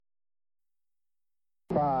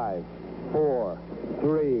5, 4,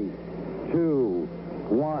 3, 2,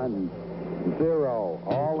 1, 0.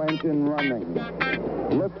 All engine running.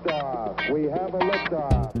 Liftoff. We have a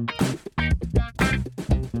liftoff.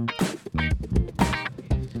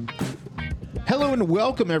 Hello and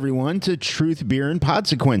welcome, everyone, to Truth, Beer, and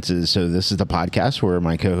Podsequences. So this is the podcast where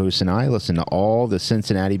my co-host and I listen to all the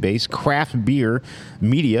Cincinnati-based craft beer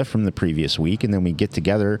media from the previous week, and then we get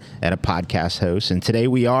together at a podcast host. And today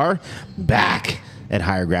we are back at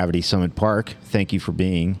Higher Gravity Summit Park. Thank you for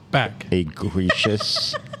being back a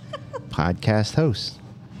gracious podcast host.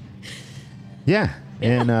 Yeah,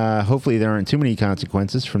 and hopefully there aren't too many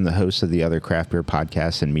consequences from the hosts of the other craft beer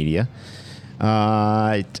podcasts and media.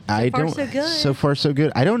 So far so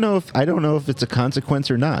good. I don't know if it's a consequence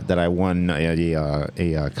or not that I won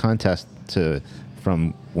a contest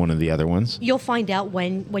from one of the one ones. You'll find out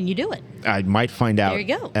when you do it. I might find out. There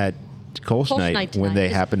you go. At Kolsch night when they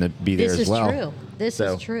happen to be there as well. This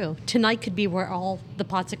is true. Tonight could be where all the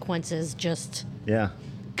consequences just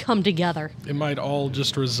come together. It might all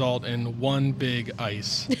just result in one big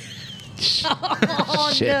ice.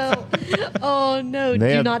 Oh, shit. no. Oh, no.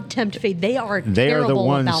 Do not tempt fate. They are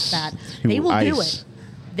terrible about that. They will do it.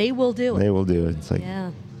 They will do it. They will do it. It's like,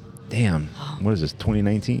 damn, what is this,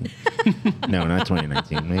 2019? No, not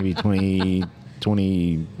 2019. Maybe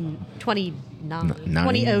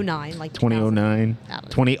 2009. Like 2009.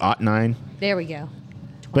 2009. There we go.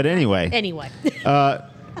 But anyway.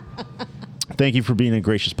 Thank you for being a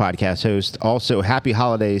gracious podcast host. Also, happy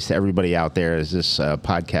holidays to everybody out there. As this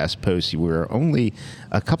podcast posts, we're only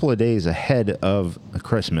a couple of days ahead of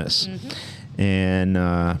Christmas. Mm-hmm.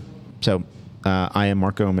 And so I am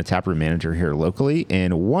Marco. I'm a taproom manager here locally.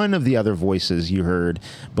 And one of the other voices you heard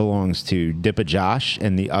belongs to Dippa Josh,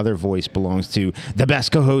 and the other voice belongs to the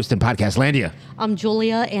best co-host in Podcastlandia. I'm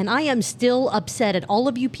Julia, and I am still upset at all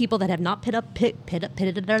of you people that have not picked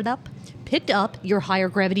up your Higher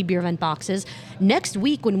Gravity beer vent boxes. Next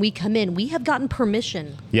week when we come in, we have gotten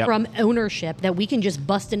permission from ownership that we can just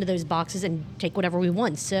bust into those boxes and take whatever we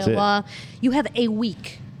want. So you have a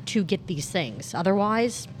week to get these things.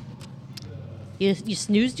 Otherwise, you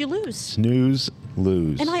snooze, you lose. Snooze,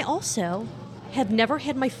 lose. And I also have never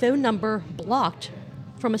had my phone number blocked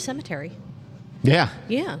from a cemetery. Yeah.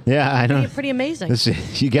 I know. Pretty amazing.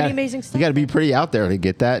 Pretty amazing stuff. You got to be pretty out there to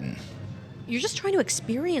get that. You're just trying to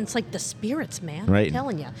experience, like, the spirits, man. Right. I'm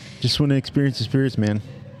telling you. Just want to experience the spirits, man.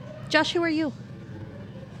 Josh, who are you?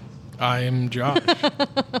 I am Josh.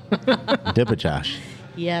 Dippa Josh.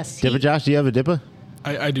 Yes. Dippa Josh, do you have a Dippa?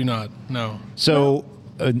 I do not, no. So,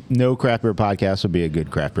 no craft beer podcast would be a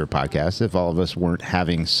good craft beer podcast if all of us weren't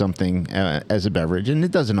having something as a beverage. And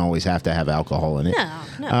it doesn't always have to have alcohol in it.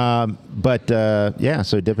 No.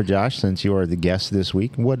 So Dippa Josh, since you are the guest this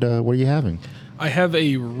week, what are you having? I have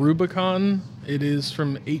a Rubicon. It is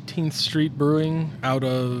from 18th Street Brewing out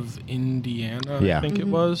of Indiana, I think it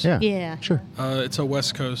was. Yeah. Sure. It's a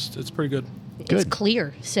West Coast. It's pretty good. It's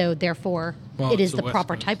clear, so therefore it is the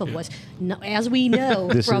proper type of West. No, as we know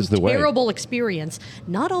from terrible experience,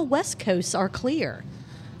 not all West Coasts are clear.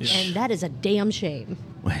 Yeah. And that is a damn shame.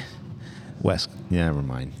 Never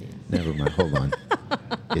mind. Hold on.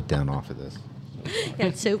 Get down off of this. Yeah,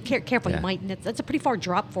 so careful. You might. That's a pretty far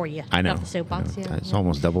drop for you. I know. Off the soapbox. I know. It's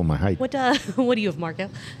almost double my height. What do you have, Marco?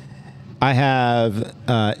 I have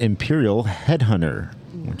Imperial Headhunter,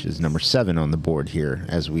 which is number 7 on the board here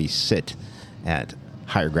as we sit at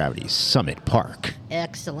Higher Gravity Summit Park.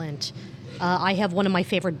 Excellent. I have one of my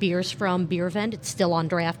favorite beers from Beer Vent. It's still on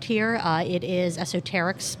draft here. It is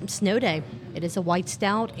Esoteric's Snow Day. It is a white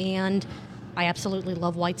stout, and I absolutely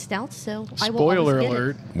love white stouts, so I will always Spoiler get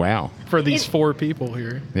alert. it. Wow. For these 4 people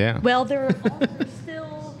here. Yeah. Well, there are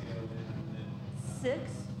still 6,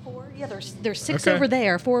 4. Yeah, there's 6 over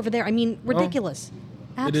there, 4 over there. I mean, ridiculous.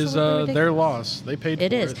 It is their loss. They paid for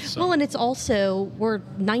it. It is. So. Well, and it's also, we're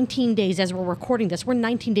 19 days, as we're recording this, we're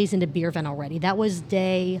 19 days into Beer Vent already. That was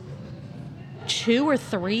day 2 or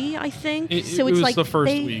 3, I think. It was like the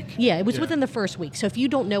first week. Yeah, it was within the first week. So if you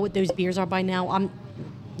don't know what those beers are by now, I'm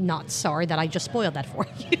not sorry that I just spoiled that for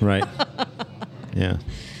you. Right. Yeah.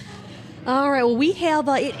 All right. Well, we have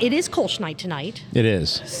it is Kolsch night tonight. It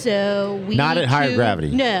is. So we not at Higher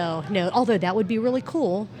Gravity. No. Although that would be really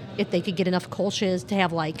cool if they could get enough Kolsches to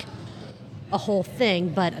have like a whole thing,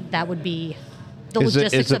 but that would be the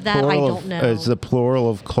logistics of that. I don't know. Is the plural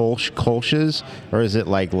of Kolsches, or is it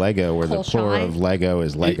like Lego, where the plural of Lego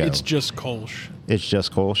is Lego? It's just Kolsch. It's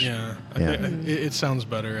just Kolsch. Yeah. It sounds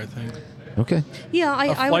better, I think. Okay. Yeah, I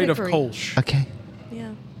would agree. A flight of Kolsch. Okay.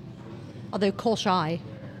 Yeah. Although Kolsch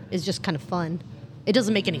is just kind of fun. It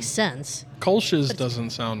doesn't make any sense. Kolsch's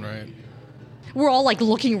doesn't sound right. We're all like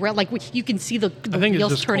looking around, like you can see the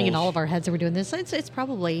wheels turning in Kolsch. all of our heads that we're doing this. It's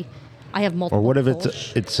probably, I have multiple. Or what if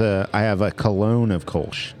Kolsch. it's I have a cologne of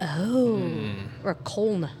Kolsch. Or a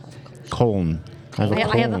Koln. Koln. I have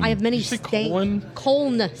a I have many Did you say colon?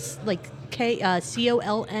 Koln, like Koln.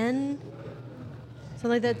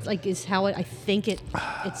 Something like that, like is how I think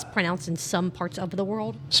it's pronounced in some parts of the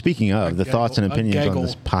world. Speaking of, the thoughts and opinions on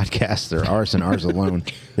this podcast are ours and ours alone.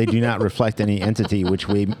 They do not reflect any entity which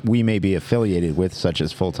we may be affiliated with, such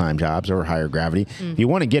as full-time jobs or higher gravity. If you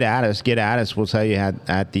want to get at us. We'll tell you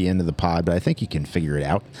at the end of the pod, but I think you can figure it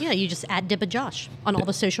out. Yeah, you just add Dippa Josh on all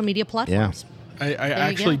the social media platforms. I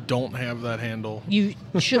actually don't have that handle. You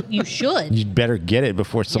should. You'd better get it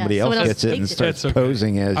before somebody else someone else gets it and takes it. starts That's okay.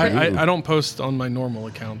 posing as you. I don't post on my normal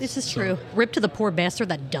accounts. This is so- true. Rip to the poor bastard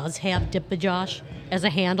that does have Dippa Josh as a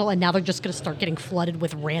handle, and now they're just going to start getting flooded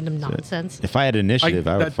with random nonsense. If I had initiative,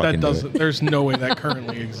 I would fucking do it. There's no way that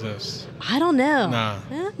currently exists. I don't know. Nah.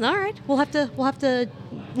 All right, we'll have to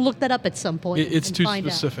look that up at some point. It's and too find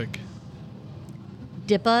out. specific.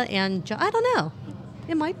 Dippa and I don't know.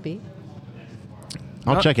 It might be.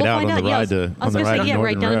 I'll check it We'll out find on the out, ride yes. to I was on the going to ride say, to yeah,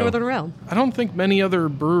 right down Row. to Northern Row. I don't think many other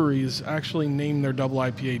breweries actually name their double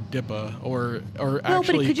IPA Dippa or but it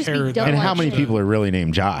actually could just be pair that. double And how many IPA. people are really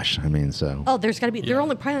named Josh? I mean, so Oh, there's got to be. There Yeah. are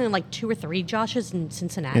only probably like 2 or 3 Joshes in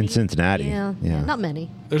Cincinnati. In Cincinnati, Yeah, yeah. not many.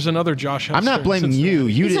 There's another Josh Hester I'm not in blaming you.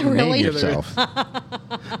 Cincinnati. You Is it didn't really? name Yeah, there yourself.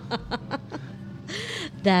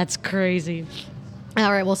 That's crazy.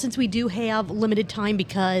 All right, well, since we do have limited time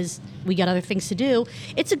because we got other things to do,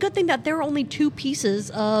 it's a good thing that there are only 2 pieces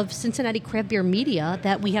of Cincinnati craft beer media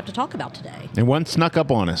that we have to talk about today. And one snuck up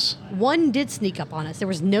on us. One did sneak up on us. There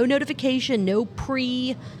was no notification, no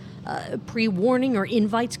pre-warning or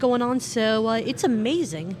invites going on, so it's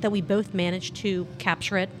amazing that we both managed to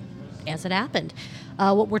capture it as it happened.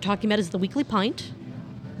 What we're talking about is the Weekly Pint.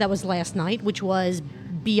 That was last night, which was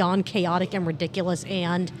beyond chaotic and ridiculous,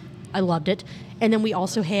 and I loved it. And then we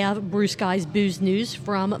also have Brew Sky's Booze News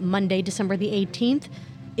from Monday, December the 18th.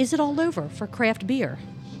 Is it all over for craft beer?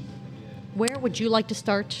 Where would you like to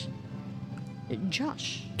start,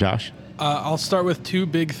 Josh? Josh? I'll start with 2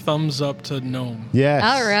 big thumbs up to Gnome. Yes.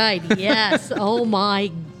 All right, yes. Oh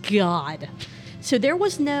my God. So there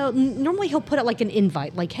was normally he'll put out like an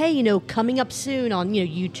invite, like, hey, coming up soon on,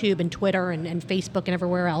 YouTube and Twitter and Facebook and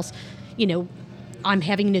everywhere else, I'm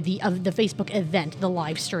having the Facebook event, the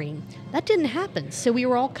live stream. That didn't happen. So we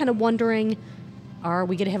were all kind of wondering, are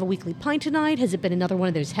we going to have a Weekly Pint tonight? Has it been another one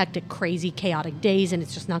of those hectic, crazy, chaotic days and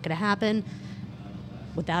it's just not going to happen?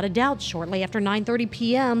 Without a doubt, shortly after 9:30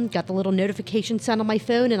 p.m., got the little notification sound on my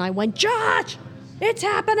phone and I went, Josh, it's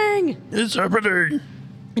happening. It's happening.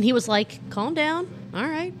 And he was like, calm down. All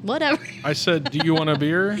right, whatever. I said, do you want a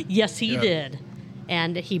beer? Yes, he Yeah. did.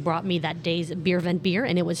 And he brought me that day's beer event beer,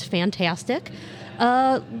 and it was fantastic.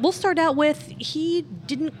 We'll start out with, he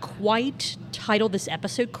didn't quite title this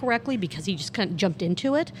episode correctly because he just kind of jumped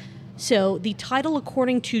into it. So the title,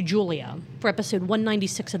 according to Julia, for episode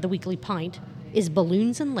 196 of the Weekly Pint, is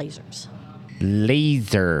Balloons and Lasers.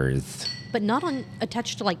 Lasers. But not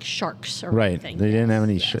attached to like sharks or Right. anything. They didn't have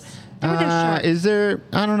any. Yes. There were no sharks. Is there?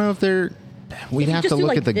 I don't know if there. We'd If you have just to do look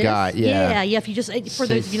like at the this- guy. Yeah. If you just, for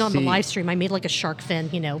those of you not on the See- live stream, I made like a shark fin,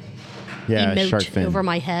 Yeah. emote Shark fin. over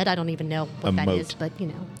my head. I don't even know what that is, Emote. but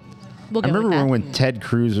we'll go I remember with that. when Ted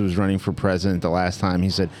Cruz was running for president the last time. He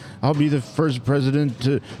said, "I'll be the first president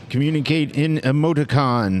to communicate in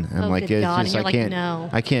emoticon." I'm Oh, like, good it's God. And just you're I like, can't. no.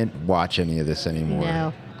 I can't watch any of this anymore.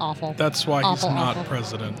 No, awful. That's why he's Awful, not awful.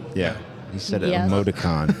 president. Yeah. He said Yes.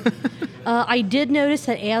 emoticon. I did notice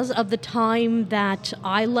that as of the time that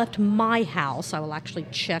I left my house, I will actually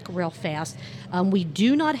check real fast. We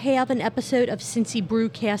do not have an episode of Cincy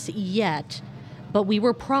Brewcast yet, but we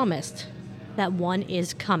were promised that one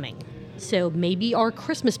is coming. So maybe our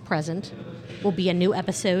Christmas present will be a new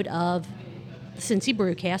episode of Cincy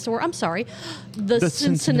Brewcast, or I'm sorry, the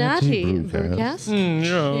Cincinnati Brewcast. Brewcast. Yes.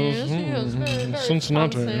 Yes, very, very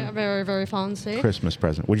Cincinnati. fancy, very, very fancy. Christmas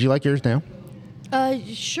present. Would you like yours now?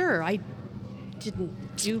 Sure. I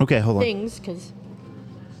didn't do Okay, hold on. things because.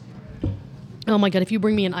 Oh my God! If you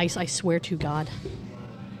bring me an ice, I swear to God,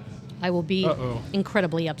 I will be Uh-oh.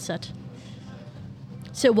 incredibly upset.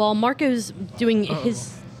 So while Marco's doing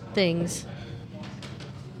his things.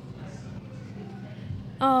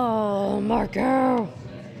 Oh, Marco!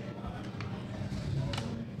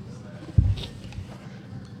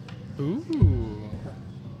 Ooh.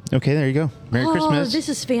 Okay, there you go. Merry Oh, Christmas. this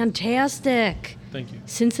is fantastic. Thank you.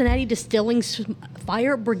 Cincinnati Distilling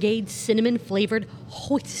Fire Brigade cinnamon flavored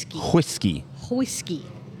whiskey. Whiskey. Whiskey.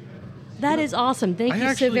 That is awesome. Thank you so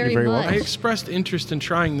actually- very You're very much. I expressed interest in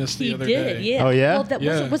trying this the He other did, day. yeah. Oh, yeah? Well, that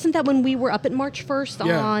Yeah. wasn't that when we were up at March 1st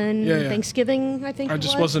Yeah, on yeah, yeah. Thanksgiving, I think I it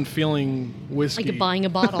just was? wasn't feeling whiskey. Like buying a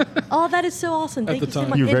bottle. Oh, that is so awesome. Thank the you so time.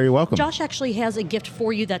 much. You're And very welcome. Josh actually has a gift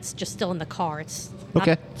for you that's just still in the car. It's not-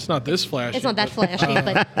 Okay. It's not this flashy. It's not that but-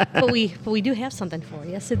 flashy, but we do have something for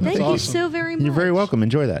you. So thank you awesome. so very much. You're very welcome.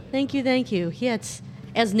 Enjoy that. Thank you, thank you. Yeah, it's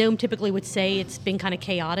as Gnome typically would say, it's been kind of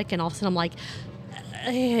chaotic, and all of a sudden I'm like,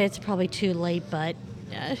 it's probably too late, but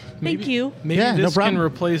thank you. Maybe Yeah, no this can problem.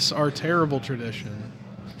 replace our terrible tradition.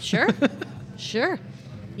 Sure, sure.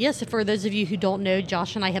 Yes, for those of you who don't know,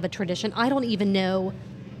 Josh and I have a tradition. I don't even know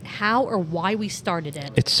how or why we started it.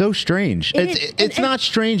 It's so strange. It It's is, it's and- not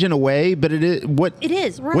strange in a way, but it is what It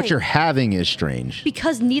is, What right. you're having is strange.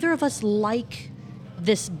 Because neither of us like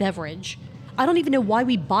this beverage. I don't even know why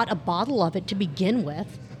we bought a bottle of it to begin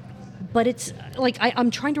with. But it's like I'm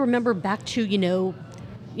trying to remember back to,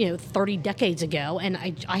 30 decades ago, and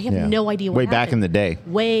I have Yeah. no idea what Way back happened. in the day.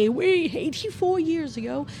 Way 84 years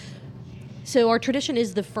ago. So our tradition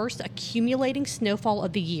is the first accumulating snowfall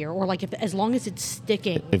of the year, or like as long as it's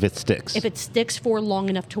sticking. If it sticks. If it sticks for long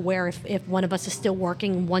enough to where if one of us is still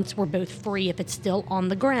working, once we're both free, if it's still on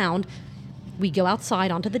the ground, we go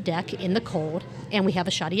outside onto the deck in the cold, and we have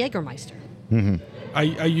a shot of Jägermeister. I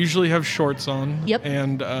usually have shorts on. Yep.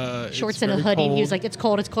 And Shorts it's and a very hoodie. And he cold. was like, it's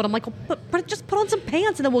cold, it's cold. I'm like, well, just put on some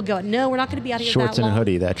pants and then we'll go. No, we're not going to be out of here Shorts that and a long.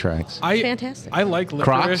 hoodie, that tracks. Fantastic. I like licorice.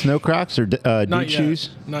 Crocs? No Crocs or Not dude yet. shoes?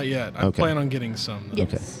 Not yet. I Okay. plan on getting some. though.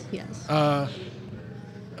 Yes, yes.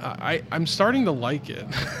 I'm starting to like it.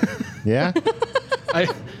 Yeah.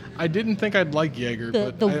 I didn't think I'd like Jaeger,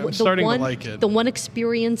 but I'm starting to like it. The one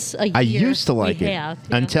experience a year I used to like we it have,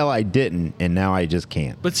 yeah. until I didn't, and now I just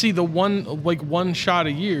can't. But see, the one shot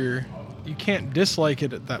a year, you can't dislike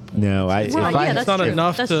it at that point. No, Right, if yeah, I it's that's not true.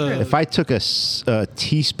 enough That's to. true. if I took a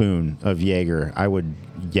teaspoon of Jaeger, I would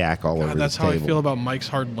yak all over God, that's the how table. I feel about Mike's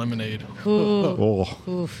Hard Lemonade. Oh.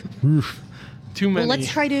 Oof. Too many. Well, let's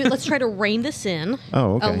try to rein this in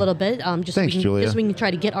Oh, okay. a little bit. Just Thanks, so we can, Julia. just so we can try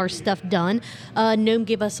to get our stuff done. Gnome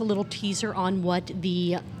gave us a little teaser on what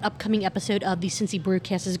the upcoming episode of the Cincy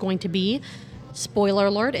Brewcast is going to be. Spoiler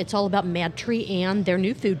alert: it's all about Mad Tree and their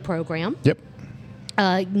new food program. Yep.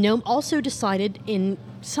 Gnome also decided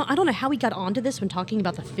I don't know how he got onto this when talking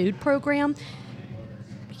about the food program.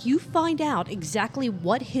 You find out exactly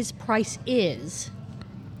what his price is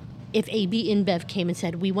if AB InBev came and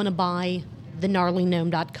said, we want to buy the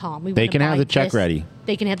gnarlygnome.com. They can have the check ready.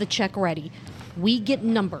 They can have the check ready. We get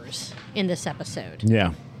numbers in this episode.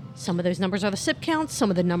 Yeah. Some of those numbers are the SIP counts. Some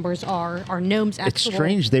of the numbers are Gnome's actual It's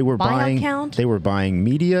strange. They were buyout buying. count. They were buying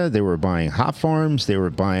media. They were buying hop farms. They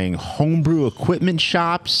were buying homebrew equipment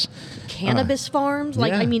shops. cannabis farms.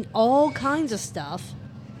 yeah. I mean, all kinds of stuff.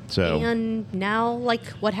 So And now,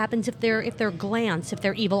 what happens if their glance, if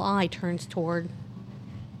their evil eye turns toward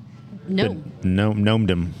gnome?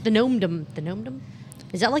 gnomedom. The gnomedom?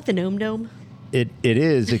 Is that like the gnome dome? It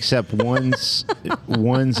is, except one's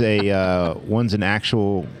an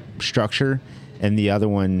actual structure, and the other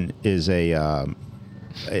one is a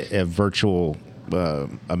virtual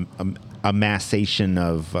amassation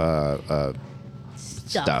of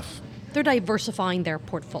stuff. They're diversifying their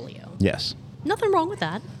portfolio. Yes. Nothing wrong with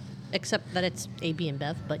that, except that it's AB and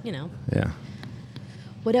Bev. But Yeah.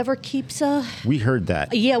 whatever keeps. We heard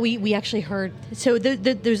that. Yeah, we actually heard. So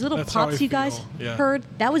those little That's how pops I you guys feel, yeah. heard,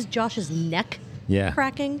 that was Josh's neck Yeah.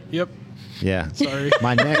 cracking. Yep. Yeah. Sorry.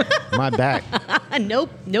 My neck, my back. Nope.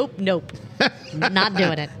 Not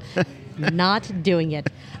doing it. Not doing it.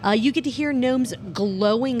 You get to hear Gnome's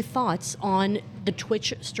glowing thoughts on the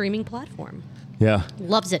Twitch streaming platform. Yeah.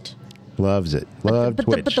 Loves it. Loves it. Love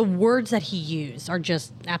Twitch. But the words that he used are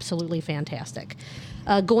just absolutely fantastic.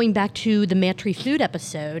 Going back to the Mad Tree Food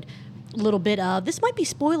episode, a little bit of this might be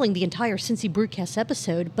spoiling the entire Cincy Brewcast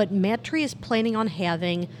episode, but Mad Tree is planning on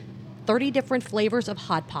having 30 different flavors of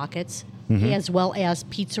Hot Pockets, as well as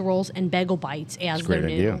pizza rolls and bagel bites as great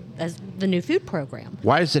idea. as the new food program.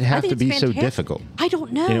 Why does it I have think to it's be so fantastic. difficult? I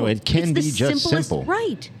don't know. It can It's the be just simplest- simple.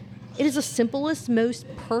 Right. It is the simplest, most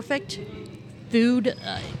perfect food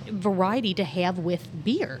variety to have with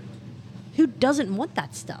beer. Who doesn't want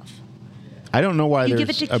that stuff? I don't know why You give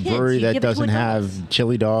it there's to a kids. brewery You that give it to doesn't adults. have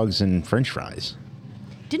chili dogs and French fries.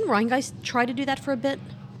 Didn't Rhine Guys try to do that for a bit?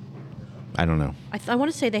 I don't know. I want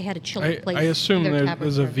to say they had a chili place. I assume in their tavern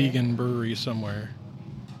there's for a bit. vegan brewery somewhere.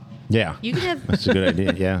 Yeah. You can have That's a good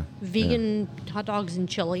idea. Yeah. vegan hot dogs and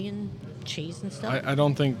chili and cheese and stuff. I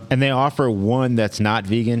don't think. And they offer one that's not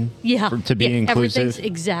vegan Yeah, to be yeah, inclusive. everything's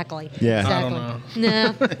exactly. Yeah. I exactly.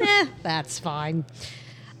 don't No, that's fine.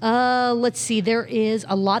 Let's see. There is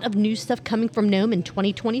a lot of new stuff coming from Gnome in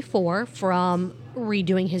 2024, from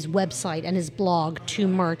redoing his website and his blog to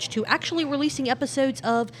merch to actually releasing episodes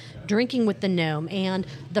of Drinking with the Gnome and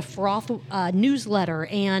the Froth newsletter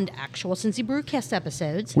and actual Cincy Brewcast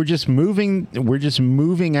episodes. We're just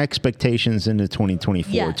moving expectations into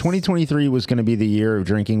 2024. Yes. 2023 was going to be the year of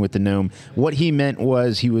Drinking with the Gnome. What he meant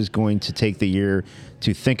was he was going to take the year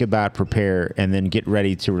to think about, prepare, and then get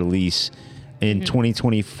ready to release in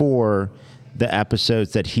 2024 the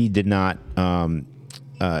episodes that he did not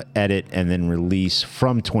edit and then release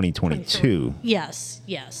from 2022. Yes.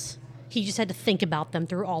 He just had to think about them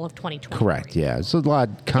through all of 2020. Correct, yeah. It's a lot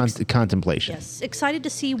of contemplation. Yes. Excited to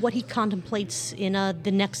see what he contemplates in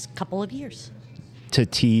the next couple of years. To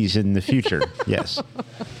tease in the future, yes.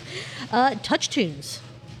 Touch tunes.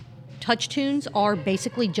 Touch tunes are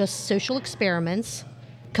basically just social experiments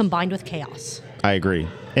combined with chaos. I agree.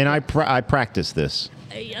 And I practice this.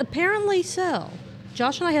 Apparently so.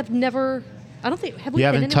 Josh and I have never... I don't think... Have we You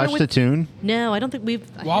been haven't anywhere touched with, a tune? No, I don't think we've...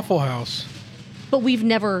 Waffle House. But we've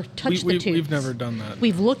never touched the tunes. We've never done that.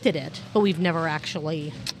 We've looked at it, but we've never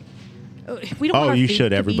actually... We don't want our you feet should.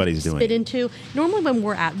 to be Everybody's doing spit it. Into. Normally when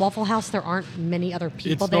we're at Waffle House, there aren't many other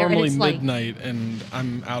people It's there. normally and it's midnight, and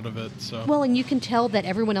I'm out of it. So Well, and you can tell that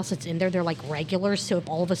everyone else that's in there, they're like regulars. So if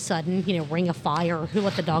all of a sudden, Ring of Fire or Who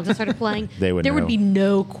Let the Dogs Out started playing, They would there know. would be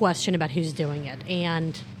no question about who's doing it.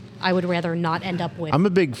 And I would rather not end up with... I'm a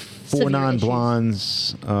big Four severe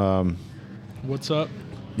Non-Blondes. what's up?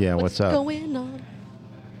 Yeah, what's up? going on?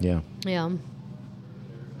 Yeah. Yeah.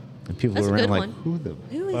 And people That's a were around good like, one. who the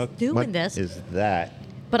Who is fuck doing what this? is that?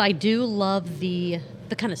 But I do love the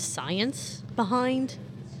kind of science behind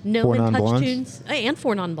Gnome Four and Touch Non-Blondes? Tunes. And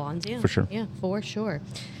Four Non-Blondes, yeah. For sure. Yeah, for sure.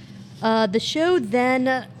 The show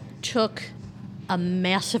then took a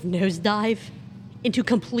massive nosedive into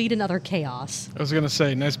complete and utter chaos. I was gonna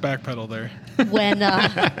say, nice backpedal there. When,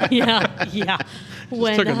 yeah.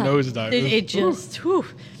 When, took a nosedive. It just, whew.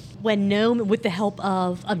 When Gnome, with the help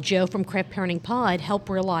of Joe from Craft Parenting Pod, helped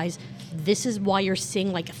realize this is why you're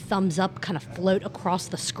seeing like a thumbs up kind of float across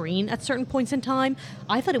the screen at certain points in time.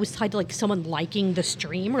 I thought it was tied to like someone liking the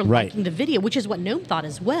stream or Right. liking the video, which is what Gnome thought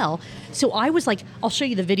as well. So I was like, I'll show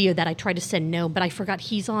you the video that I tried to send Gnome, but I forgot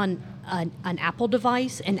he's on an Apple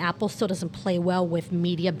device, and Apple still doesn't play well with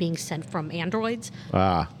media being sent from Androids.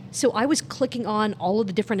 So I was clicking on all of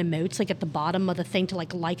the different emotes, like at the bottom of the thing, to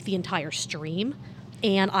like the entire stream.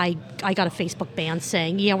 And I got a Facebook ban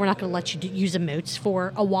saying, yeah, we're not going to let you use emotes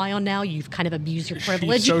for a while now. You've kind of abused your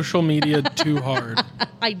privilege. She social media too hard.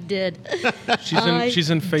 I did. She's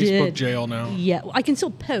in Facebook did. jail now. Yeah, I can still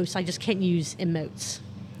post. I just can't use emotes.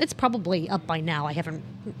 It's probably up by now. I haven't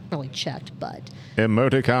really checked, but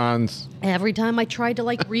Emoticons. every time I tried to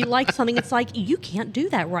like re-like something, it's like, you can't do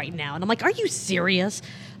that right now. And I'm like, are you serious?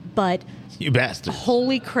 But You bastard.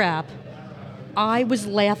 holy crap. I was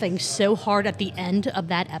laughing so hard at the end of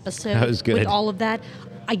that episode. That was good. With all of that.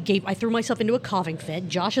 I threw myself into a coughing fit.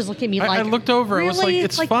 Josh is looking at me like, I looked over. Really? I was like,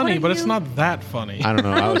 it's Like, funny, what but are it's you- not that funny. I don't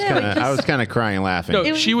know. I was know, kind it of I just- was kind of crying laughing. No,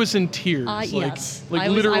 It was- she was in tears. yes. Like I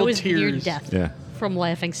was, literal I was tears. near death Yeah. from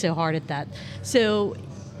laughing so hard at that. So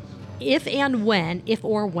if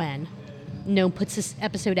or when Gnome puts this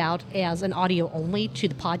episode out as an audio only to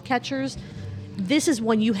the podcatchers, this is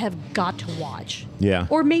one you have got to watch. Yeah.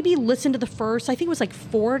 Or maybe listen to the first, I think it was like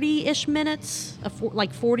 40-ish minutes,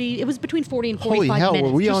 like 40, it was between 40 and 45 Holy hell,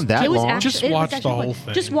 minutes. were we on that It was long? Just it was watch the actually whole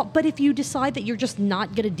fun. thing. But if you decide that you're just not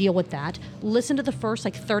going to deal with that, listen to the first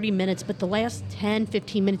like 30 minutes, but the last 10,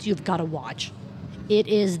 15 minutes you've got to watch. It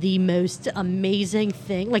is the most amazing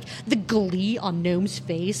thing. Like the glee on Gnome's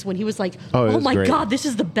face when he was like, Oh, it oh was my great. God, this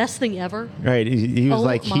is the best thing ever. Right. He was Oh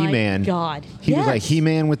like my He-Man. God. He was like Yes.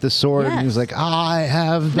 He-Man with the sword, and he was Yes. like, I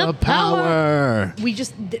have the power. We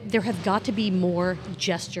just, there have got to be more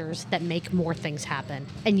gestures that make more things happen.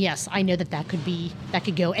 And yes, I know that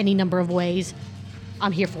could go any number of ways.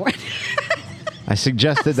 I'm here for it. I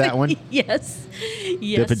suggested that one. Yes.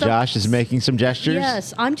 Yes. Dippa Josh is making some gestures.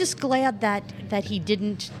 Yes. I'm just glad that he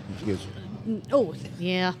didn't. Oh,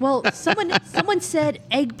 yeah. Well, someone said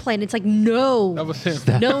eggplant. It's like, no. That was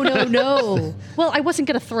him. No. Well, I wasn't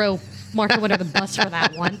going to throw Marco under the bus for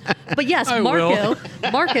that one. But yes, I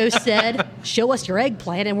Marco said, show us your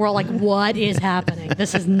eggplant. And we're all like, what is happening?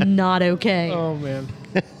 This is not okay. Oh man.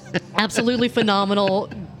 Absolutely phenomenal.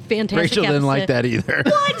 Fantastic Rachel didn't like episode. that either.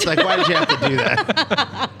 What? It's like, why did you have to do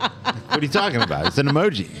that? What are you talking about? It's an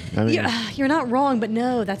emoji. I mean, You're not wrong, but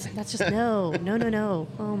no, that's just no.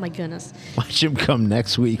 Oh my goodness. watch him come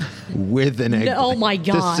next week with an egg. Oh my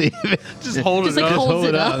God. To see if it, Just hold Just it like up. hold hold it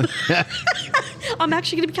it up. up. I'm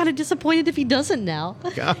actually going to be kind of disappointed if he doesn't now.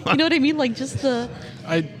 You know what I mean? Like just the.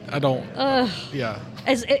 I don't. Yeah.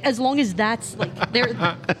 As long as that's like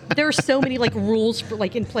there are so many like rules for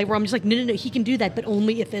like in play where I'm just like no he can do that, but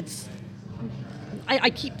only if it's. I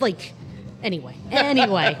keep like. Anyway,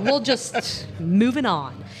 we'll just moving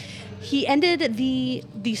on. He ended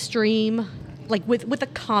the stream like with a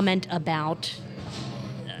comment about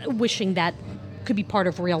wishing that could be part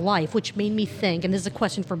of real life, which made me think, and this is a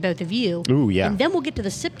question for both of you. Ooh, yeah. And then we'll get to the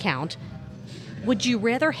sip count. Would you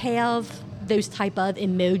rather have those type of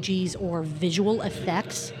emojis or visual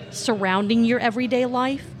effects surrounding your everyday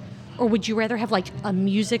life, or would you rather have like a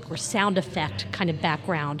music or sound effect kind of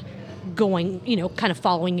background going, kind of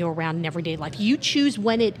following you around in everyday life? You choose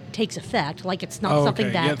when it takes effect. Like it's not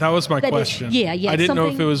something that. Yeah, that was my question. Yeah. I didn't know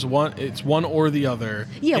if it was one. It's one or the other.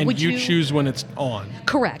 Yeah. And would you choose when it's on?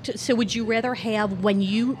 Correct. So would you rather have when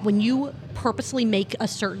you purposely make a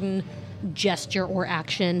certain gesture or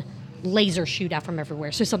action, laser shoot out from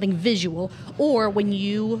everywhere? So something visual, or when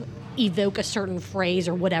you evoke a certain phrase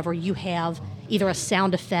or whatever, you have either a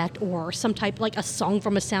sound effect or some type, like a song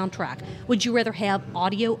from a soundtrack. Would you rather have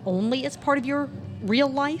audio only as part of your real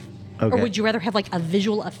life? Okay. Or would you rather have like a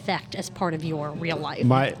visual effect as part of your real life?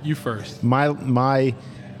 You first. My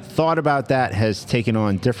thought about that has taken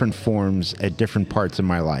on different forms at different parts of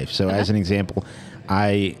my life. So as an example,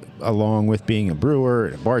 I, along with being a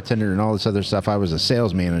brewer, a bartender, and all this other stuff, I was a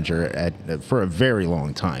sales manager for a very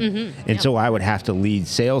long time. Mm-hmm. And so I would have to lead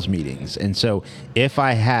sales meetings. And so if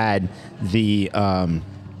I had the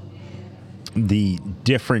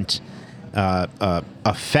different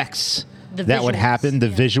effects that would happen, the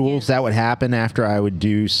visuals that would happen after I would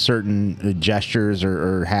do certain gestures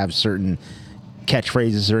or have certain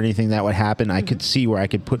catchphrases or anything that would happen, I could see where I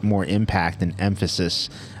could put more impact and emphasis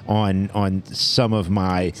on some of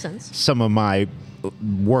my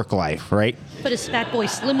work life, right? But as Fatboy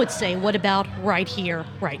Slim would say, what about right here,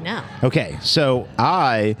 right now? Okay, so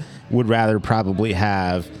I would rather probably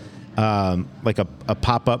have like a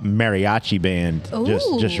pop-up mariachi band,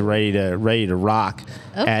 just ready to rock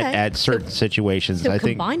at certain situations. So I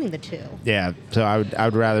think combining the two. Yeah, so I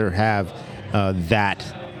would rather have that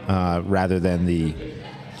rather than the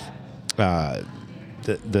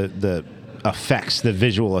effects, the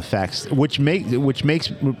visual effects, which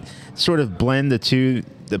makes sort of blend the two,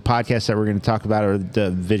 the podcasts that we're going to talk about or the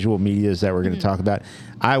visual medias that we're going to talk about.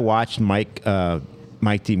 I watched Mike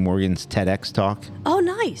D. Morgan's TEDx talk. Oh,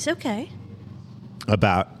 nice. Okay.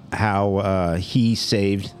 About how he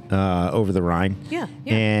saved Over the Rhine. Yeah.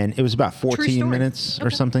 And it was about 14 minutes or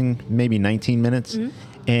something, maybe 19 minutes. Mm-hmm.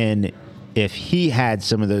 And if he had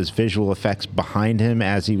some of those visual effects behind him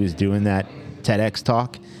as he was doing that TEDx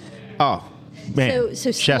talk, oh, man,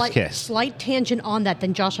 so chef's kiss. Slight tangent on that,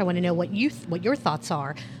 then Josh, I want to know what your thoughts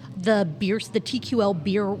are. The TQL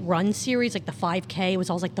beer run series, like the 5K, it was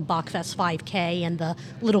always like the Bachfest 5K and the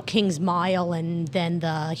Little Kings Mile and then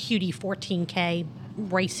the Hudie 14K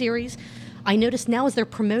race series. I noticed now as they're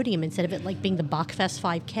promoting them, instead of it like being the Bachfest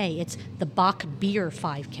 5K, it's the Bach Beer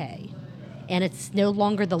 5K. And it's no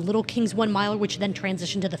longer the Little Kings 1 miler, which then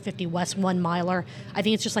transitioned to the 50 West 1 miler. I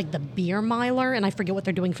think it's just like the beer miler, and I forget what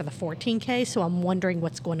they're doing for the 14K. So I'm wondering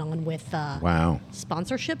what's going on with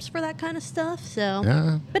sponsorships for that kind of stuff.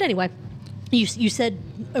 So, But anyway, you said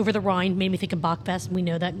Over the Rhine made me think of Bachfest. And we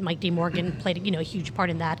know that Mike D. Morgan played a huge part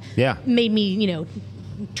in that. Yeah, made me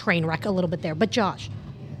train wreck a little bit there. But Josh,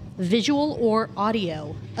 visual or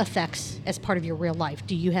audio effects as part of your real life?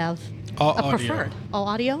 Do you have a preferred? All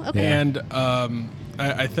audio? Okay. And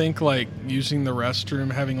I think like using the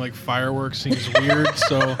restroom, having like fireworks seems weird.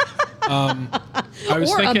 So I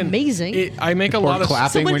was thinking amazing. I make a lot of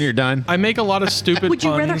clapping when you're done. I make a lot of stupid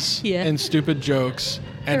puns and stupid jokes.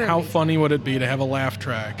 And how funny would it be to have a laugh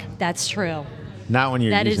track? That's true. Not when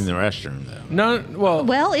you're using the restroom, though. No,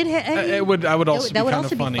 well, it would. I would also be kind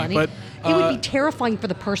of funny, but it would be terrifying for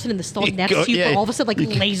the person in the stall next to you for all of a sudden like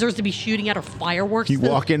lasers to be shooting out or fireworks. You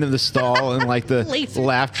walk into the stall and like the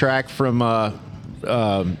laugh track from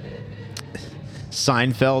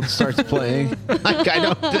Seinfeld starts playing. Like I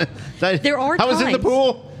don't. There are. I was in the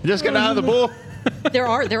pool. Just got out of the pool. There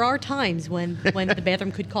are times when the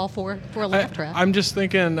bathroom could call for a laugh track. I'm just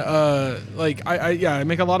thinking, I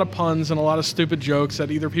make a lot of puns and a lot of stupid jokes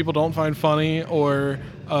that either people don't find funny or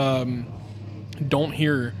don't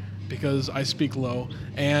hear because I speak low.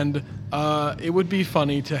 And it would be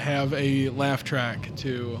funny to have a laugh track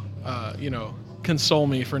to, console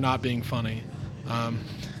me for not being funny.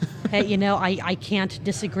 Hey, I can't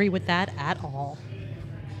disagree with that at all.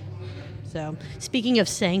 So, speaking of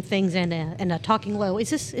saying things and talking low,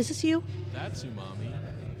 is this you? That's umami.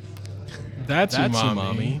 That's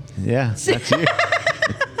umami. Yeah, that's you.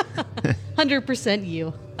 100%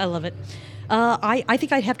 you. I love it. I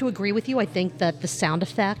think I'd have to agree with you. I think that the sound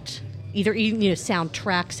effect, either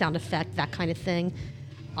soundtrack, sound effect, that kind of thing,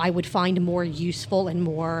 I would find more useful and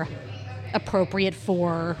more appropriate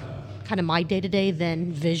for kind of my day-to-day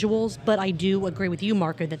than visuals. But I do agree with you,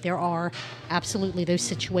 Marco, that there are absolutely those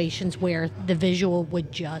situations where the visual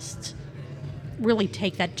would just really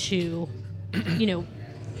take that to,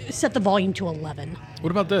 set the volume to 11. What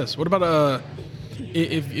about this? What about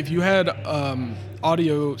if you had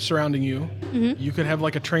audio surrounding you, you could have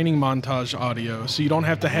like a training montage audio, so you don't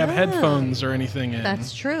have to have headphones or anything in.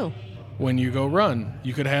 That's true. When you go run,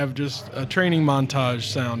 you could have just a training montage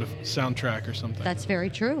soundtrack or something. That's very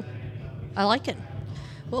true. I like it.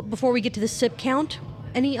 Well, before we get to the sip count,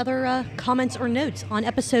 any other comments or notes on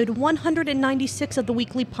episode 196 of the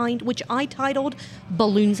Weekly Pint, which I titled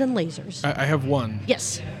Balloons and Lasers? I have one.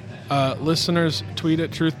 Yes. Listeners, tweet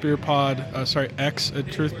at Truth Beer Pod. X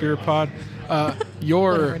at Truth Beer Pod.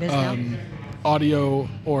 Your audio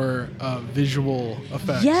or visual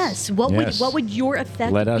effects. Yes. What would your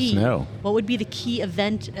effect be? Let us know. What would be the key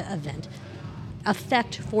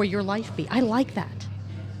effect for your life be? I like that.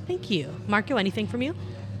 Thank you. Marco, anything from you?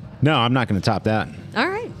 No, I'm not going to top that. All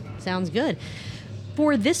right. Sounds good.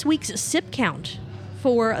 For this week's sip count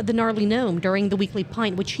for the Gnarly Gnome during the Weekly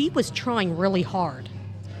Pint, which he was trying really hard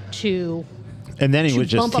to was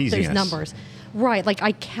just bump up teasing those us. numbers. Right. Like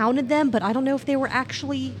I counted them, but I don't know if they were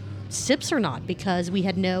actually sips or not because we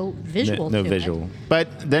had no visual. No to visual. it.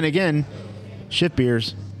 But then again, shift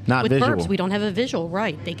beers, not With visual. burps, we don't have a visual,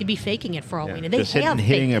 right? They could be faking it for all we know. They just have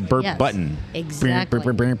hitting a faked it, burp yes. button. Exactly.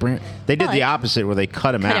 They did But- the opposite where they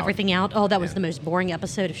cut them out. Cut everything out. Oh, that was the most boring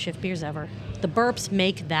episode of Shift Beers ever. The burps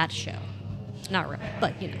make that show. Not really,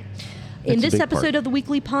 but In It's a this big episode part. of the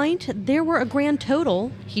Weekly Pint, there were a grand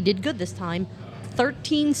total, he did good this time,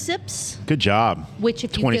 13 sips. Good job. Which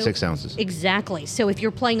if you 26 ounces. Exactly. So if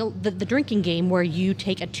you're playing the drinking game where you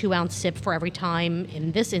take a 2-ounce sip for every time,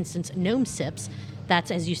 in this instance, Gnome sips,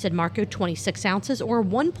 that's, as you said, Marco, 26 ounces or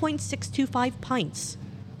 1.625 pints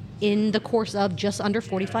in the course of just under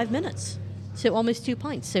 45 minutes. So almost 2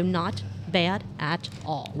 pints. So not bad at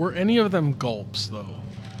all. Were any of them gulps, though?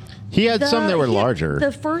 He had some that were larger.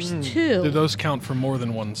 The first two. Did those count for more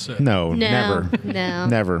than one sip? No, No, never. no.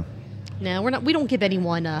 Never. No, we're not. We don't give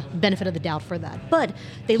anyone benefit of the doubt for that. But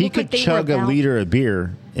they He look could like they chug were a about, liter of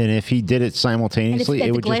beer, and if he did it and if simultaneously, the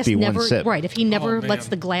it would just glass be never, one sip. Right. If he never Oh, lets man.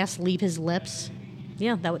 the glass leave his lips,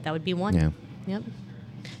 yeah, that would be one. Yeah. Yep.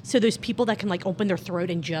 So those people that can like open their throat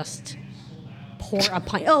and just pour a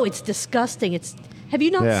pint. Oh, it's disgusting. Have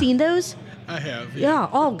you not Yeah. seen those? I have. Yeah.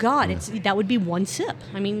 Oh God, that would be one sip.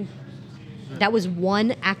 I mean, that was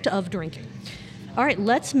one act of drinking. All right,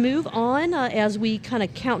 let's move on as we kind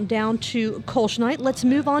of count down to Kolsch Night. Let's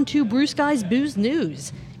move on to Brew Sky's Booze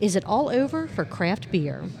News. Is it all over for craft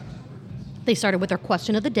beer? They started with their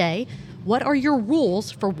question of the day. What are your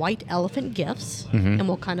rules for white elephant gifts? And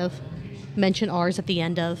we'll kind of mention ours at the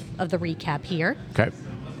end of the recap here. Okay.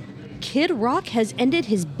 Kid Rock has ended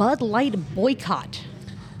his Bud Light boycott.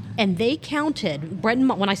 And they counted,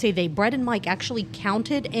 when I say they, Brett and Mike actually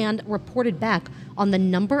counted and reported back on the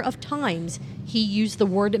number of times he used the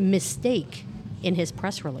word mistake in his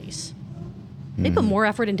press release. They put more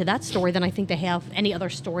effort into that story than I think they have any other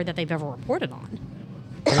story that they've ever reported on.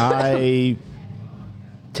 I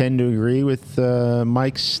tend to agree with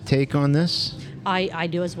Mike's take on this. I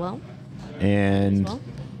do as well. And As well.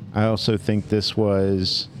 I also think this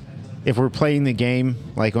was, if we're playing the game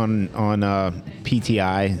like on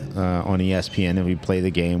PTI on ESPN, and we play the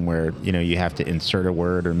game where you have to insert a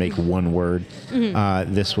word or make one word,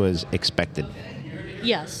 this was expected.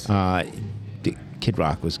 Yes. Kid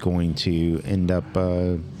Rock was going to end up.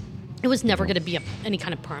 It was never going to be any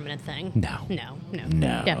kind of permanent thing. No. No.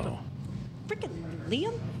 No. Freaking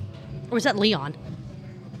Liam? Or was that Leon?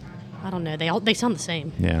 I don't know. They sound the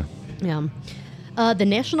same. Yeah. Yeah. The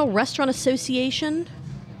National Restaurant Association,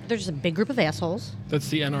 they're just a big group of assholes. That's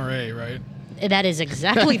the NRA, right? That is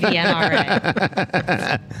exactly the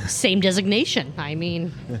NRA. Same designation. I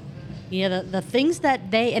mean, yeah, the things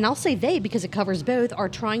that they, and I'll say they because it covers both, are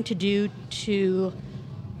trying to do to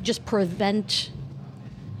just prevent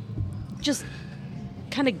just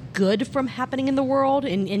kind of good from happening in the world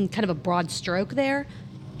in kind of a broad stroke there.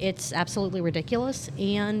 It's absolutely ridiculous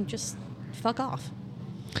and just fuck off.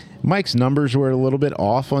 Mike's numbers were a little bit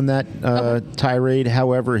off on that tirade.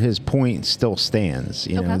 However, his point still stands.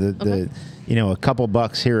 A couple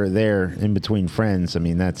bucks here or there in between friends. I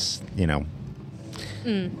mean, that's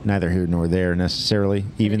neither here nor there necessarily.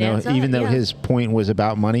 Even though yeah. his point was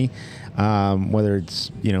about money, whether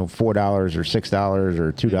it's $4 or $6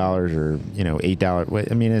 or $2 or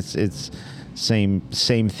 $8. I mean, it's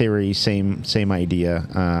same theory, same idea.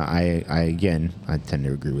 I tend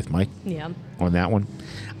to agree with Mike. Yeah. On that one.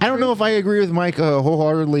 I don't know if I agree with Mike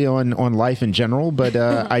wholeheartedly on life in general, but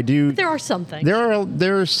I do. There are some things.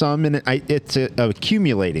 There are some, and it's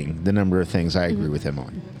accumulating the number of things I agree with him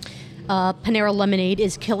on. Panera Lemonade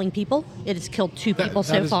is killing people. It has killed 2 people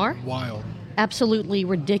so far. Wild. Absolutely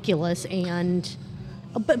ridiculous. And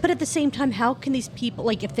but at the same time, how can these people,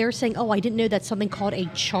 like, if they're saying, "Oh, I didn't know that something called a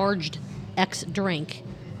charged X drink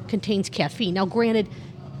contains caffeine." Now, granted,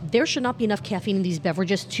 there should not be enough caffeine in these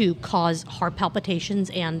beverages to cause heart palpitations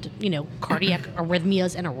and, cardiac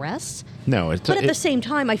arrhythmias and arrests. No, but at the same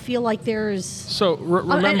time, I feel like there's... So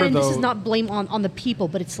remember, and though... this is not blame on the people,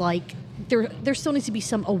 but it's like there still needs to be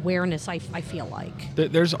some awareness, I feel like.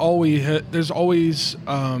 There always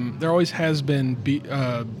has been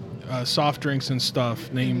soft drinks and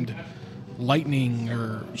stuff named Lightning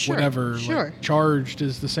or whatever. Sure. Like Charged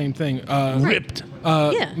is the same thing. Ripped.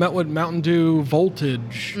 Met with Mountain Dew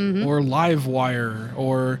Voltage or Live Wire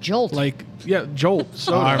or Jolt. Jolt.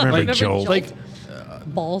 So I remember Jolt.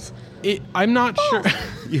 Balls. I'm not sure.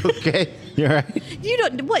 You okay? You all right? You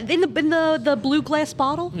don't what in the blue glass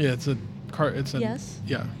bottle? Yeah, it's a Yes.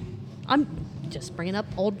 Yeah. I'm just bringing up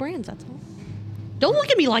old brands. That's all. Don't look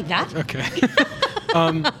at me like that. Okay.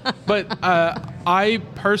 But I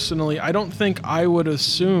personally, I don't think I would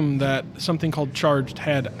assume that something called Charged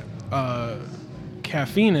had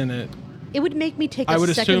caffeine in it. It would make me take a I would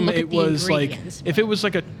second assume look it at the was ingredients. if it was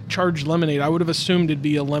like a charged lemonade, I would have assumed it'd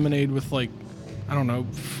be a lemonade with I don't know,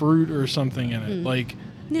 fruit or something in it.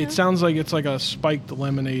 Yeah. It sounds like it's like a spiked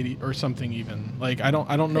lemonade or something even. I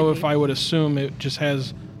don't know if I would assume it just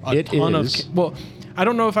has a ton of... I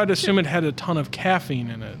don't know if I'd assume it had a ton of caffeine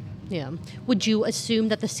in it. Yeah. Would you assume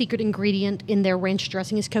that the secret ingredient in their ranch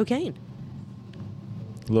dressing is cocaine?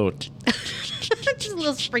 Just a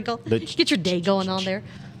little sprinkle. Get your day going on there.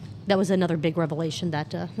 That was another big revelation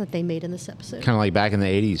that they made in this episode. Kind of like back in the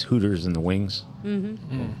 80s, Hooters and the Wings.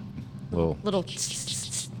 Little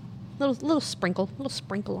sprinkle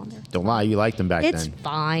on there. Don't lie, you liked them back then. It's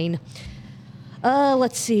fine.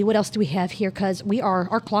 Let's see, what else do we have here? Because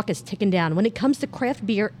our clock is ticking down. When it comes to craft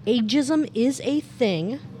beer, ageism is a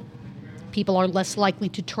thing. People are less likely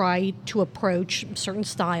to try to approach certain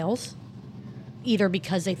styles, either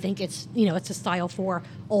because they think it's a style for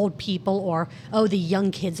old people, or the young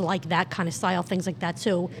kids like that kind of style, things like that.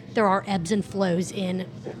 So there are ebbs and flows in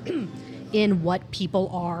what people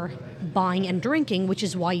are buying and drinking, which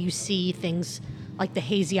is why you see things like the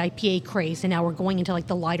hazy IPA craze, and now we're going into like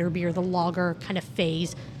the lighter beer, the lager kind of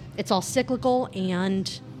phase. It's all cyclical,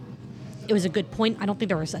 and it was a good point. I don't think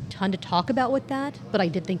there was a ton to talk about with that, but I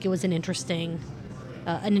did think it was an interesting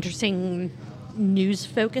news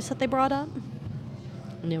focus that they brought up.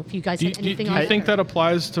 If you guys have anything on do you think that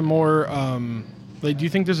applies to more? Do you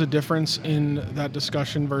think there's a difference in that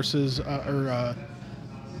discussion versus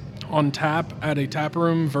on tap at a tap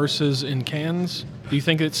room versus in cans? Do you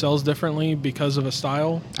think it sells differently because of a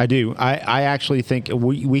style? I do. I actually think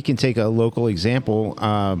we can take a local example.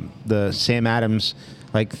 The Sam Adams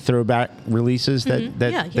throwback releases that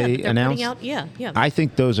they announced. I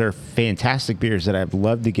think those are fantastic beers that I'd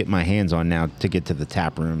love to get my hands on. Now to get to the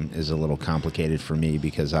tap room is a little complicated for me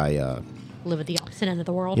because I live at the opposite end of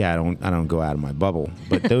the world. Yeah, I don't go out of my bubble.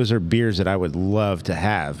 But those are beers that I would love to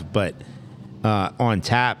have. But on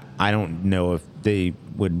tap, I don't know if they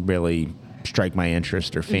would really strike my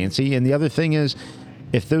interest or fancy. And the other thing is,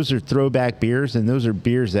 if those are throwback beers, then those are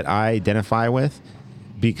beers that I identify with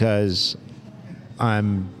because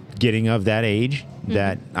I'm getting of that age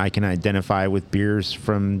that I can identify with beers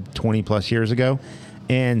from 20 plus years ago.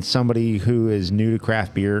 And somebody who is new to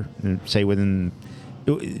craft beer, say within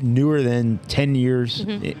newer than 10 years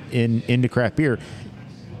into craft beer,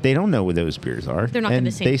 they don't know what those beers are. They're not going to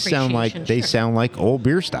the same they sound like old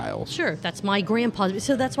beer styles. Sure, that's my grandpa's.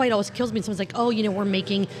 So that's why it always kills me. Someone's like, we're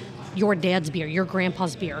making your dad's beer, your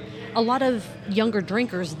grandpa's beer. A lot of younger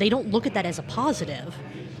drinkers, they don't look at that as a positive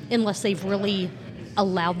unless they've really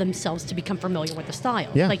allowed themselves to become familiar with the style.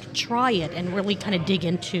 Yeah. Try it and really kind of dig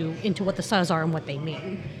into what the styles are and what they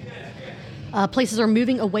mean. Places are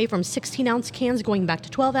moving away from 16-ounce cans, going back to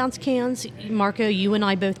 12-ounce cans. Marco, you and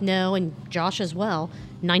I both know, and Josh as well,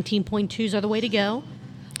 19.2s are the way to go.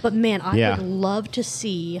 But man, I would love to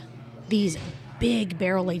see these big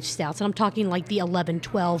barrel-aged stouts, and I'm talking like the 11,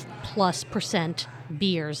 12+%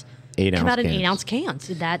 beers, 8 ounce come out in cans. 8 ounce cans.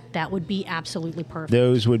 That would be absolutely perfect.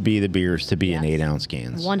 Those would be the beers to be in Yes. 8 ounce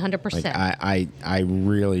cans. 100%. Like I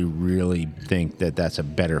really, really think that that's a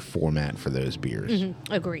better format for those beers.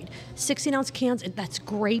 Agreed. 16 ounce cans, that's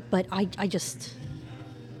great, but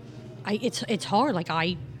it's hard. Like,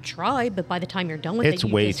 I try, but by the time you're done with It's it,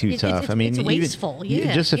 you way just- too tough. I mean, it's even- wasteful.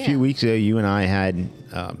 Yeah, just a few weeks ago, you and I had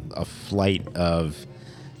a flight of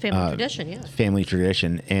family tradition. Yeah, family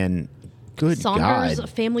tradition, and good Saunders God,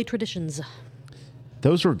 family traditions.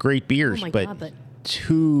 those were great beers, Oh my but, God, but-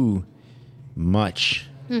 too much.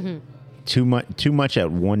 Too much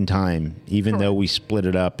at one time. Even though Correct. we split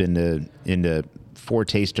it up into 4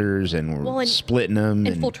 tasters and we're Well, splitting them.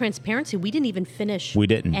 In full transparency, we didn't even finish. We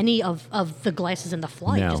didn't. any of the glasses in the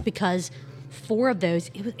flight, No. just because 4 of those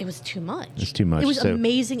it was too much. It's too much, It was so-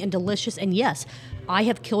 amazing and delicious, and yes, I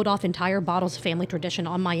have killed off entire bottles of family tradition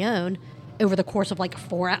on my own over the course of like a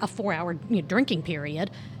 4-hour drinking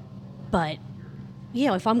period. But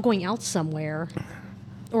if I'm going out somewhere,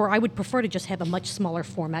 or I would prefer to just have a much smaller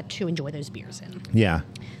format to enjoy those beers in. Yeah.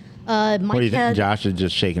 Mike What do you think? had, Josh is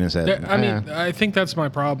just shaking his head. I mean, I think that's my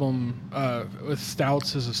problem with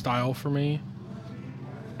stouts as a style for me.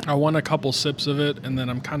 I want a couple sips of it, and then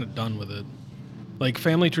I'm kind of done with it. Like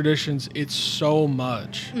family traditions, it's so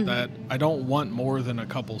much that I don't want more than a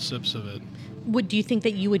couple sips of it. do you think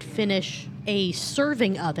that you would finish a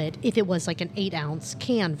serving of it if it was like an 8 ounce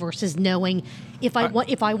can versus knowing if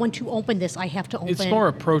I want to open this, I have to open? It's more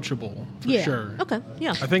approachable, for Yeah. sure. Okay.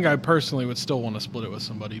 Yeah. I think I personally would still want to split it with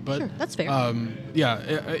somebody, but Sure, that's fair.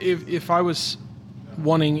 if I was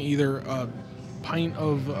wanting either a pint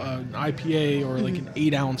of an IPA or like an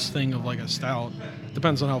 8 ounce thing of like a stout,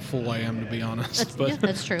 depends on how full I am, to be honest.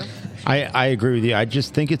 That's true. I agree with you. I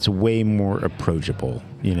just think it's way more approachable,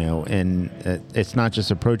 and it's not just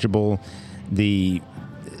approachable. The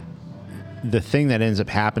thing that ends up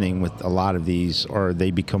happening with a lot of these are they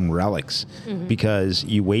become relics because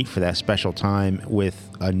you wait for that special time with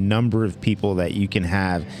a number of people that you can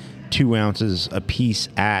have 2 ounces a piece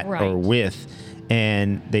at Right. or with,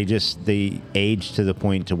 and they age to the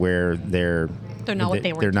point to where they're not what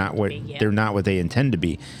they were they're not intended what to be, yeah. they're not what they intend to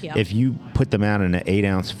be. Yeah. If you put them out in an 8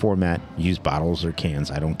 ounce format, use bottles or cans,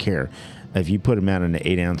 I don't care. If you put them out in an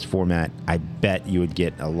 8 ounce format, I bet you would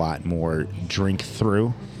get a lot more drink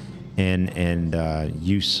through and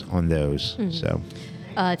use on those. So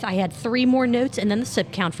I had 3 more notes and then the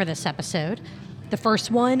sip count for this episode. The first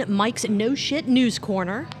one, Mike's No Shit News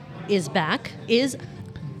Corner is back.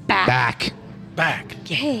 back.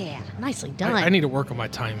 Yeah, nicely done. I need to work on my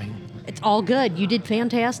timing. It's all good. You did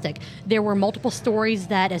fantastic. There were multiple stories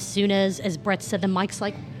that as soon as Brett said them, Mike's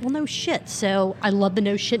like, well, no shit. So I love the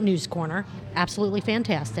No Shit News Corner. Absolutely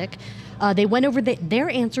fantastic. They went over their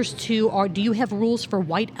answers to do you have rules for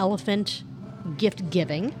white elephant gift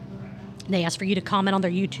giving? They asked for you to comment on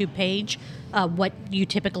their YouTube page what you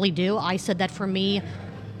typically do. I said that for me,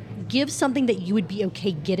 give something that you would be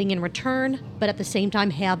okay getting in return, but at the same time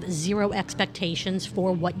have 0 expectations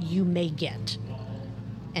for what you may get.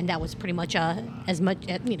 And that was pretty much as much,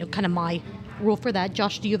 kind of my rule for that.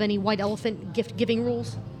 Josh, do you have any white elephant gift giving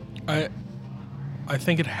rules? I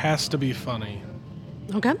think it has to be funny.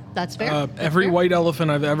 Okay, that's fair. That's Every fair. white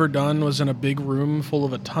elephant I've ever done was in a big room full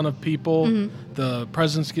of a ton of people. The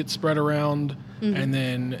presents get spread around, and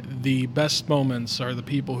then the best moments are the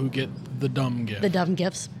people who get the dumb gift. The dumb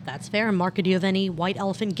gifts. That's fair. And Mark, do you have any white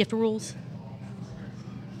elephant gift rules?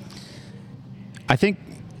 I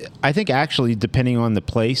think actually, depending on the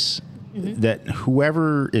place, that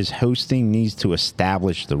whoever is hosting needs to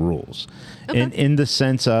establish the rules, Okay. in the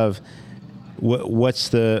sense of what's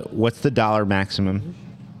the dollar maximum,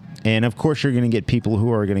 and of course you're going to get people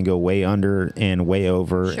who are going to go way under and way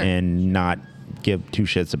over Sure. and not give 2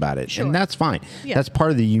 shits about it, Sure. and that's fine. Yeah. That's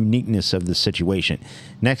part of the uniqueness of the situation.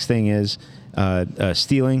 Next thing is.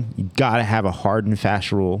 Stealing, you got to have a hard and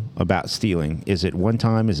fast rule about stealing. Is it 1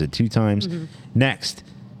 time? Is it 2 times? Next,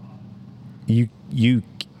 you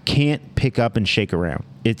can't pick up and shake around.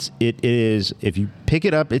 It is if you pick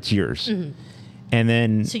it up, it's yours. And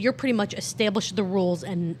then So you're pretty much established the rules,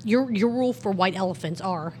 and your rule for white elephants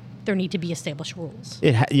are there need to be established rules.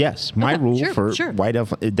 yes, my Okay, rule sure, for sure. white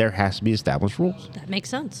elephant, there has to be established rules. That makes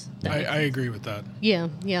sense. I agree with that. Yeah,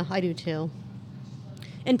 I do too.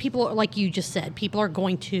 And people, are, like you just said, people are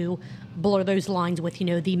going to blur those lines with,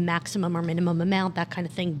 the maximum or minimum amount, that kind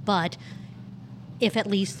of thing. But if at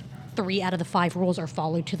least 3 out of the 5 rules are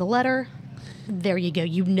followed to the letter, there you go.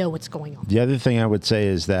 You know what's going on. The other thing I would say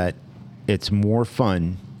is that it's more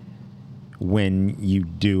fun when you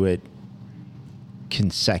do it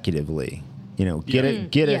consecutively. Get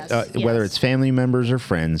it. Yes, Whether yes. it's family members or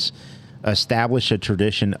friends. establish a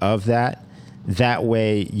tradition of that. That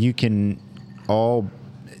way you can all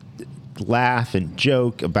laugh and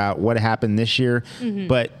joke about what happened this year,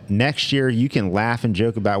 but next year you can laugh and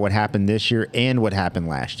joke about what happened this year and what happened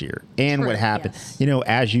last year and what happened. Yes. You know,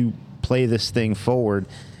 as you play this thing forward,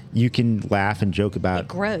 you can laugh and joke about It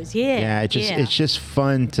grows, yeah. It's just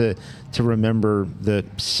fun to remember the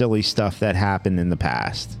silly stuff that happened in the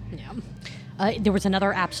past. Yeah. There was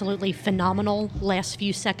another absolutely phenomenal last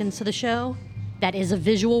few seconds of the show. That is a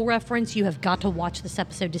visual reference. You have got to watch this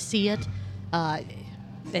episode to see it.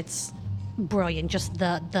 It's brilliant. Just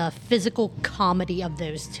the physical comedy of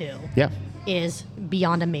those two is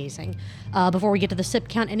beyond amazing. Before we get to the sip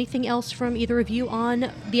count, anything else from either of you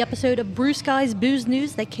on the episode of Brew Skies Booze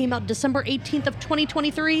News that came out December 18th of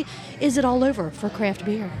 2023? Is it all over for craft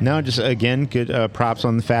beer? No, just again, good props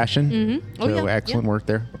on the fashion. So excellent work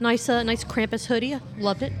there. Nice Krampus hoodie.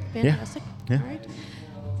 Loved it. Fantastic. Yeah. All right.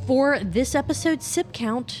 For this episode's sip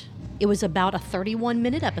count, it was about a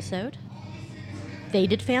 31-minute episode. They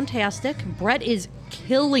did fantastic. Brett is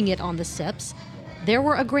killing it on the sips. There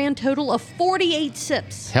were a grand total of 48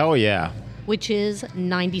 sips. Hell yeah. Which is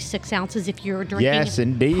 96 ounces if you're drinking. Yes,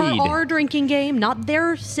 indeed. For our drinking game, not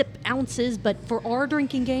their sip ounces, but for our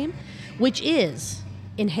drinking game, which is,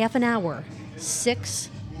 in half an hour, 6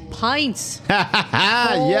 pints.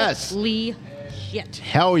 Yes. Holy shit.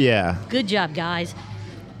 Hell yeah. Good job, guys.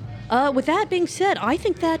 With that being said, I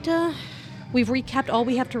think that we've recapped all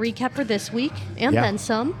we have to recap for this week, and then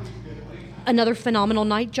some. Another phenomenal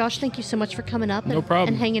night. Josh, thank you so much for coming up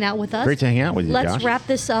and hanging out with us. Great to hang out with you, Let's Josh. wrap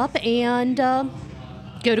this up and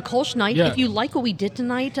go to Kolsch Night. If you like what we did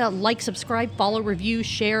tonight, like, subscribe, follow, review,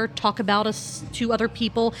 share, talk about us to other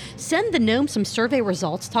people. Send the gnome some survey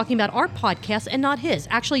results talking about our podcast and not his.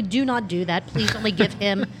 Actually, do not do that. Please only give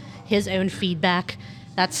him his own feedback.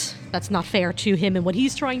 That's not fair to him and what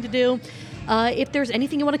he's trying to do. If there's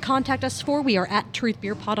anything you want to contact us for, we are at Truth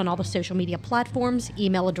Beer Pod on all the social media platforms.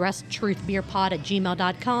 Email address,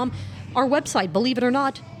 truthbeerpod@gmail.com. Our website, believe it or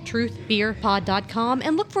not, truthbeerpod.com.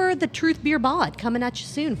 And look for the Truth Beer Bod coming at you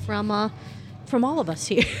soon from all of us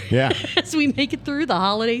here. Yeah. As we make it through the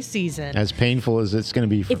holiday season. As painful as it's going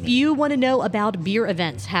to be for If me. you want to know about beer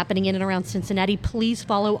events happening in and around Cincinnati, please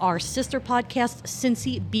follow our sister podcast,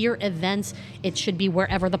 Cincy Beer Events. It should be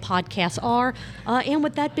wherever the podcasts are. And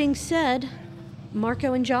with that being said,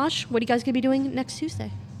 Marco and Josh, what are you guys going to be doing next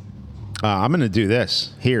Tuesday? I'm going to do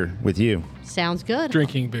this here with you. Sounds good.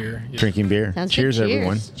 Drinking beer. Yeah. Drinking beer. Sounds Cheers, good.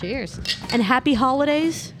 everyone. Cheers. And happy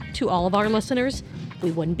holidays to all of our listeners.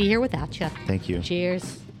 We wouldn't be here without you. Thank you.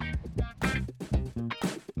 Cheers.